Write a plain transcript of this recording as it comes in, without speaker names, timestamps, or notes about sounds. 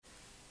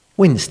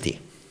Wednesday.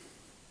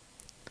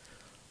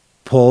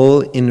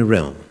 Paul in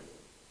Rome,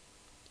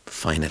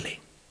 finally.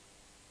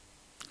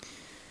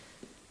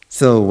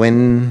 So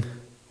when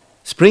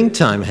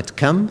springtime had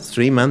come,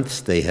 3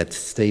 months they had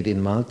stayed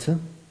in Malta,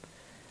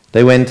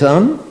 they went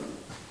on,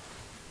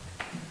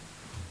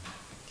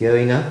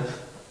 going up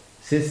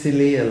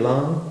Sicily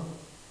along,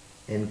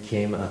 and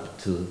came up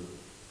to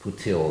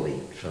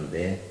Puteoli. From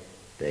there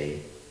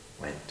they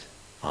went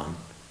on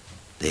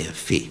their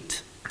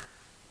feet.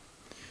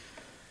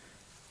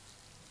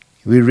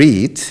 We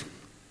read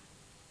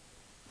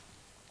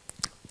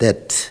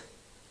that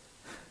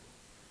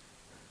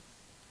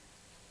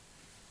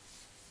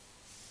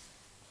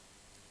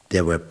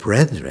there were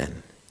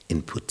brethren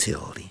in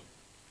Puteoli.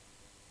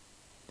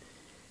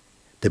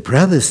 The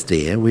brothers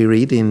there, we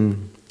read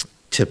in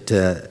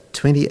chapter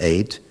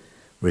 28,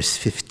 verse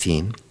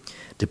 15,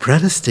 the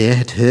brothers there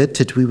had heard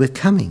that we were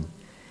coming,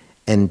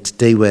 and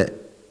they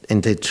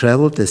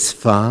traveled as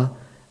far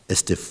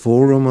as the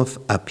Forum of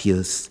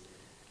Appius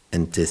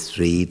and the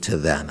Three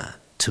Taverna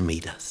to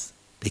meet us.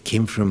 They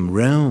came from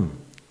Rome.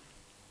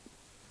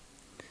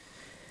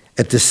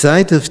 At the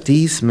sight of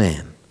these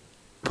men,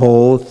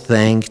 Paul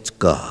thanked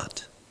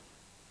God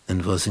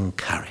and was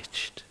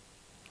encouraged.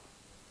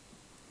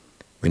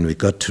 When we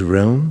got to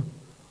Rome,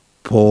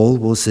 Paul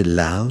was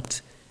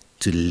allowed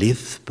to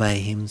live by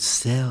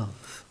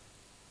himself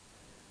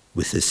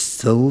with a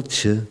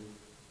soldier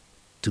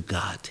to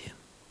guard him.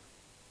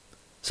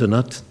 So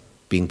not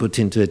being put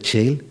into a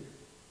jail,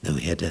 no,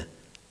 he had a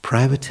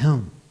private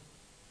home.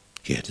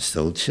 He had a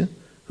soldier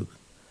who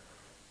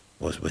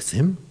was with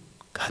him,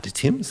 guarded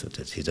him so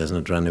that he does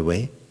not run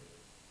away.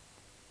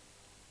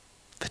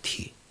 But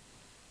he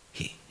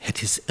had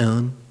his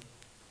own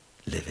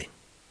living.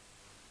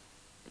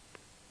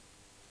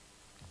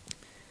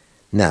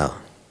 Now,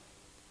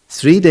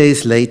 3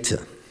 days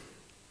later,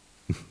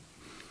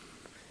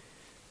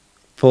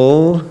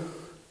 Paul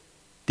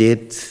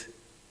did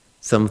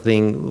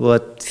something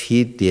what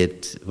he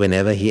did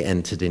whenever he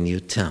entered a new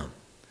town.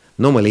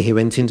 Normally he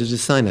went into the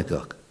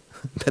synagogue,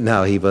 but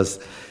now he was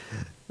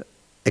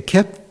a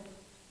captured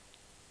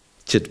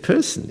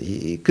person.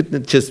 He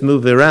couldn't just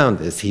move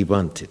around as he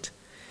wanted.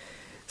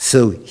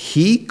 So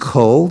he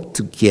called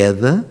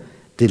together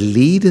the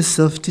leaders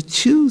of the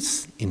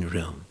Jews in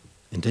Rome,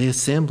 and they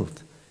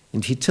assembled,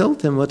 and he told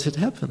them what had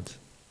happened.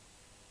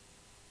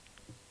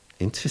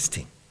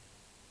 Interesting.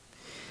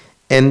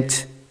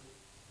 And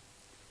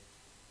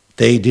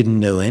they didn't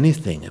know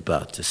anything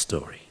about the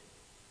story.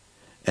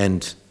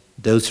 And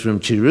those from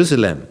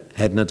Jerusalem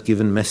had not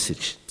given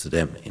message to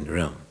them in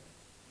Rome.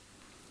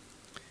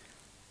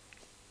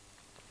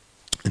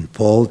 And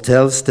Paul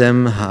tells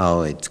them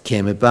how it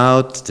came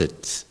about,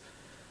 that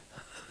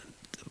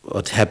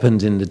what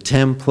happened in the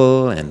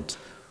temple and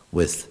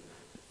with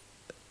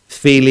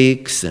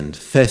Felix and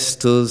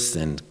Festus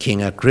and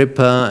King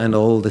Agrippa and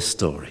all the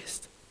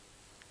stories.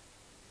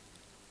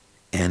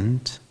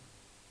 And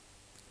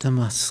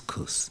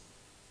Damascus,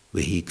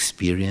 where he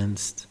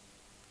experienced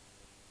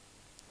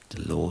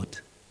the Lord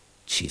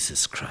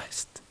Jesus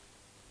Christ.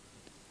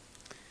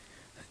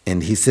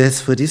 And he says,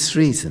 for this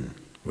reason,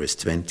 verse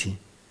 20,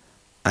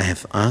 I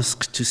have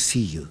asked to see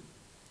you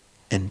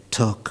and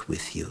talk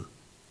with you.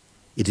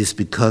 It is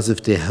because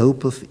of the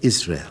hope of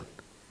Israel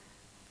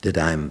that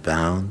I am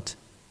bound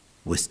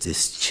with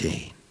this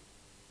chain.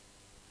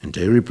 And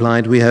they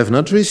replied, we have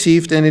not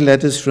received any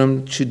letters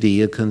from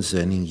Judea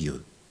concerning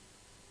you.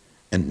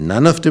 And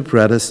none of the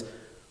brothers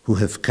who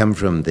have come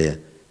from there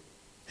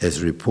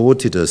has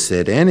reported or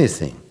said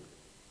anything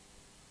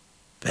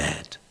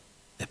bad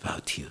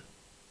about you.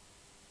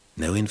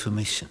 No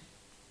information.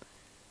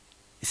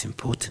 It's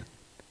important.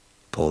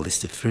 Paul is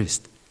the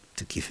first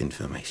to give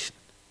information.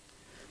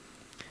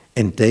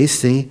 And they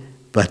say,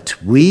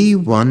 but we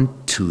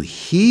want to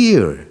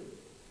hear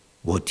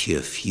what your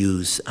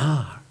views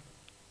are.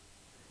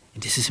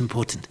 And this is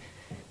important.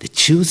 The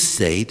Jews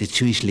say, the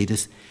Jewish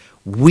leaders,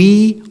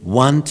 we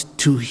want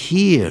to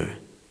hear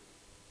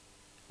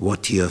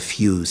what your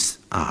views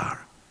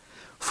are.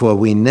 For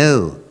we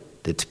know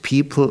that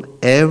people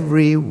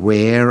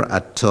everywhere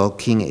are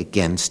talking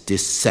against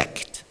this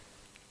sect.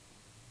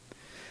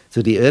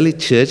 So the early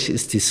church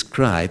is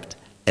described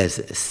as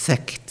a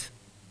sect.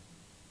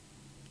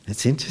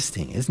 That's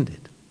interesting, isn't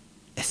it?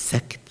 A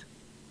sect.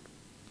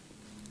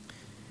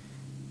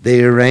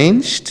 They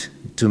arranged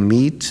to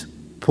meet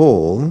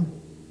Paul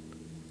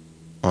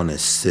on a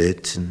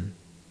certain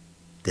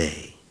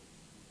day.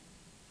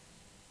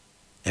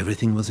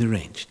 Everything was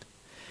arranged.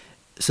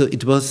 So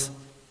it was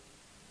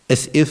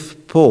as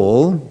if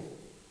Paul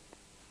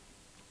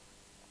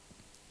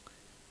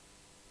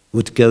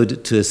would go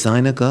to a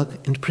synagogue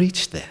and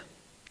preach there.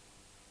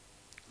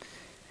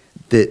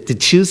 The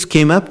Jews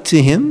came up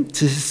to him,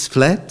 to his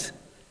flat,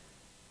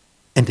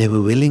 and they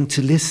were willing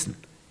to listen.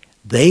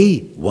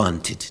 They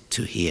wanted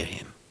to hear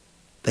him,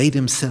 they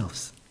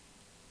themselves.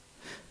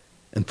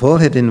 And Paul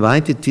had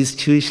invited these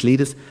Jewish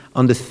leaders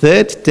on the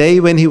third day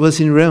when he was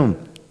in Rome.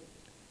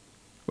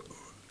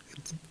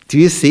 Do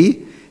you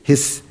see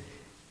his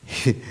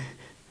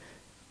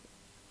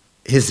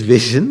his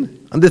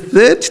vision, on the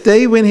third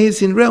day when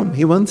he's in Rome,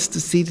 he wants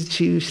to see the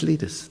Jewish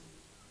leaders.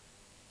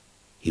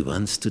 He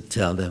wants to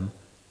tell them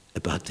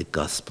about the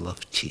gospel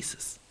of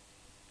Jesus.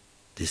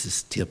 This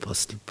is the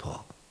Apostle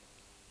Paul.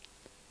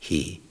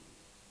 He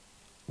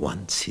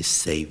wants his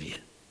Savior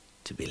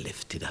to be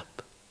lifted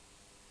up.